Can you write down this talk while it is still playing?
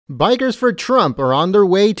Bikers for Trump are on their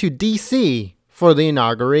way to DC for the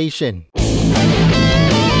inauguration.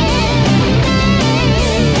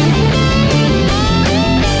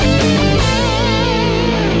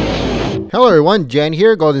 Hello everyone, Jen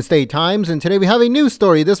here, Golden State Times, and today we have a news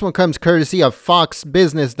story. This one comes courtesy of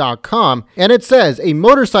foxbusiness.com, and it says a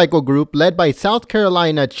motorcycle group led by South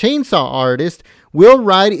Carolina chainsaw artist will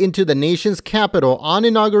ride into the nation's capital on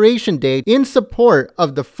Inauguration Day in support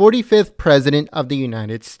of the 45th President of the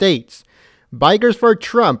United States. Bikers for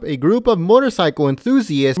Trump, a group of motorcycle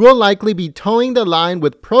enthusiasts, will likely be towing the line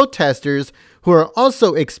with protesters who are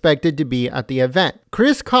also expected to be at the event.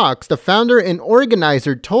 Chris Cox, the founder and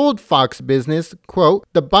organizer, told Fox Business, quote,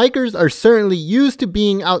 "The bikers are certainly used to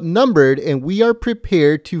being outnumbered and we are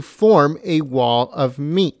prepared to form a wall of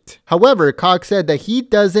meat." However, Cox said that he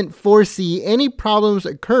doesn't foresee any problems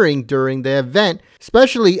occurring during the event,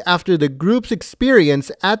 especially after the group's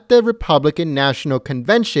experience at the Republican National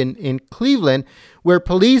Convention in Cleveland, where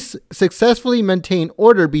police successfully maintained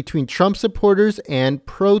order between Trump supporters and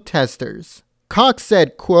protesters. Cox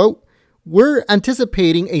said, quote, "We're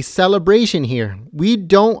anticipating a celebration here. We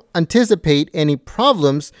don't anticipate any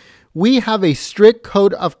problems. We have a strict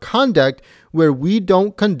code of conduct where we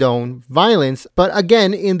don't condone violence. But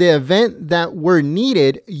again, in the event that we're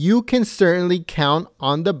needed, you can certainly count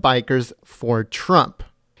on the Bikers for Trump."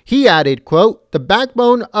 He added, quote, "The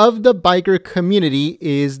backbone of the biker community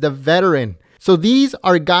is the veteran. So these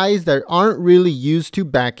are guys that aren't really used to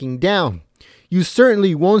backing down. You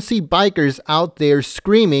certainly won't see bikers out there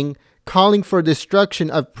screaming, calling for destruction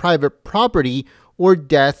of private property or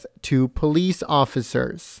death to police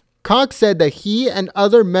officers." Cox said that he and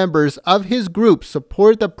other members of his group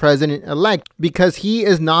support the president-elect because he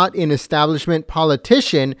is not an establishment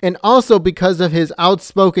politician and also because of his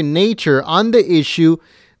outspoken nature on the issue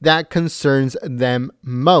that concerns them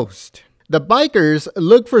most. The bikers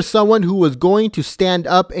looked for someone who was going to stand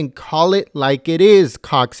up and call it like it is,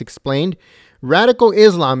 Cox explained. Radical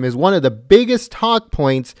Islam is one of the biggest talk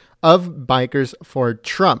points of Bikers for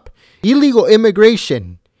Trump. Illegal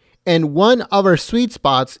immigration, and one of our sweet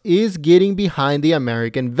spots is getting behind the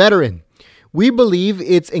American veteran. We believe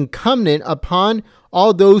it's incumbent upon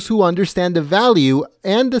all those who understand the value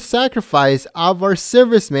and the sacrifice of our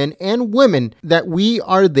servicemen and women that we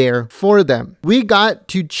are there for them. We got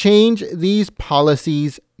to change these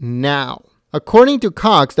policies now. According to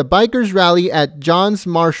Cox, the bikers rally at Johns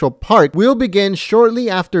Marshall Park will begin shortly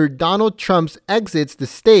after Donald Trump exits the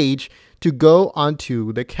stage to go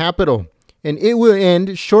onto the Capitol, and it will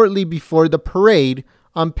end shortly before the parade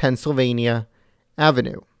on Pennsylvania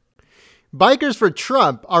Avenue. Bikers for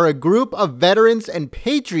Trump are a group of veterans and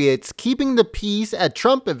patriots keeping the peace at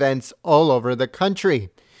Trump events all over the country.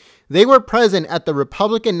 They were present at the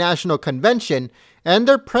Republican National Convention, and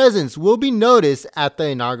their presence will be noticed at the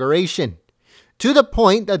inauguration, to the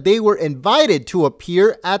point that they were invited to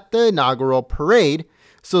appear at the inaugural parade.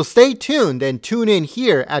 So stay tuned and tune in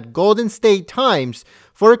here at Golden State Times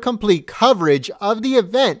for a complete coverage of the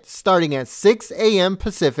event starting at 6 a.m.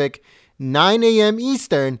 Pacific, 9 a.m.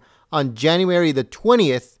 Eastern on January the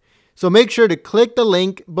 20th. So make sure to click the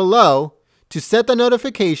link below to set the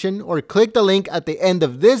notification, or click the link at the end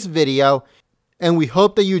of this video, and we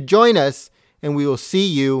hope that you join us and we will see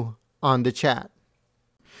you on the chat.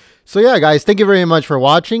 So yeah guys, thank you very much for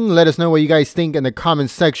watching. Let us know what you guys think in the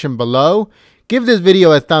comments section below. Give this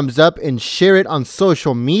video a thumbs up and share it on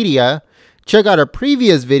social media. Check out our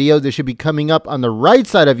previous videos. They should be coming up on the right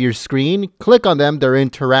side of your screen. Click on them, they're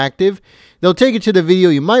interactive. They'll take you to the video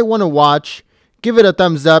you might want to watch. Give it a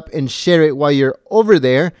thumbs up and share it while you're over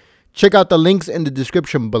there. Check out the links in the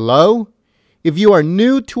description below. If you are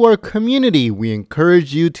new to our community, we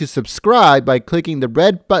encourage you to subscribe by clicking the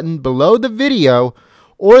red button below the video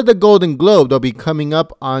or the golden globe that'll be coming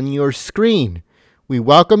up on your screen. We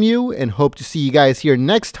welcome you and hope to see you guys here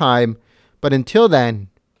next time. But until then,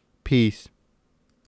 peace.